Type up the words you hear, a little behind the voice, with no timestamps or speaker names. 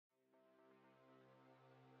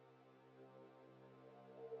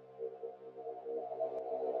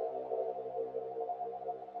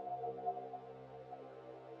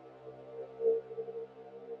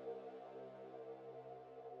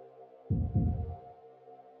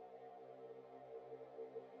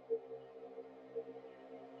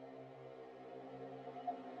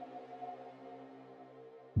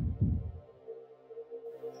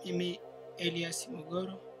Mimi Elias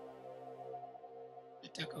Mogoro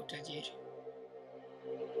nataka utajiri.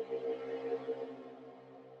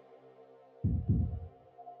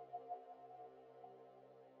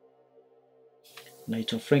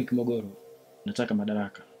 Naitwa Frank Mogoro, nataka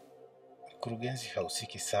madaraka. Mkurugenzi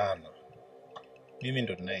hausiki sana. Mimi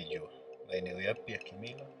ndo ninayejua maeneo yapi ya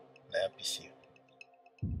kimila na yapi sio.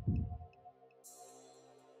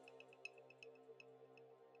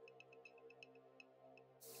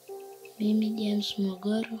 Mimi James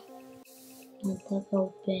Mogoro nataka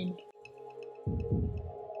upendo.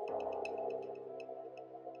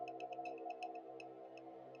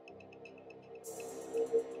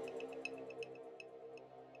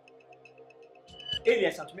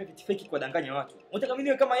 Elias anatumia vitu fake kuwadanganya watu. Unataka mimi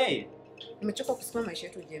niwe kama yeye? Nimechoka kusimama maisha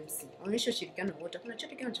yetu James. Onyesha ushirikiano wote. Kuna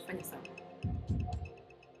chochote kinachofanya sana.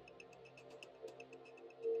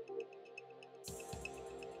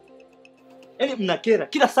 Yaani mnakera.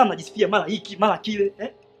 Kila saa mnajisifia mara hiki, mara kile,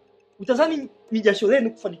 eh? Utazani ni jasho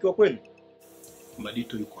lenu kufanikiwa kwenu.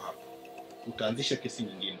 Madito yuko hapa. Utaanzisha kesi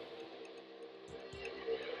nyingine.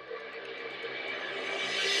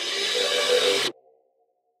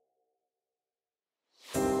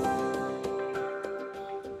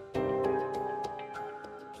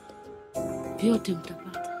 Vyote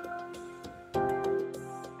mtapata.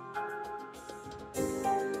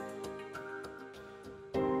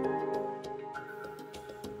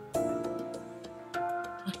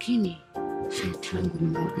 Lakini sharti langu ni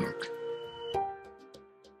moja tu.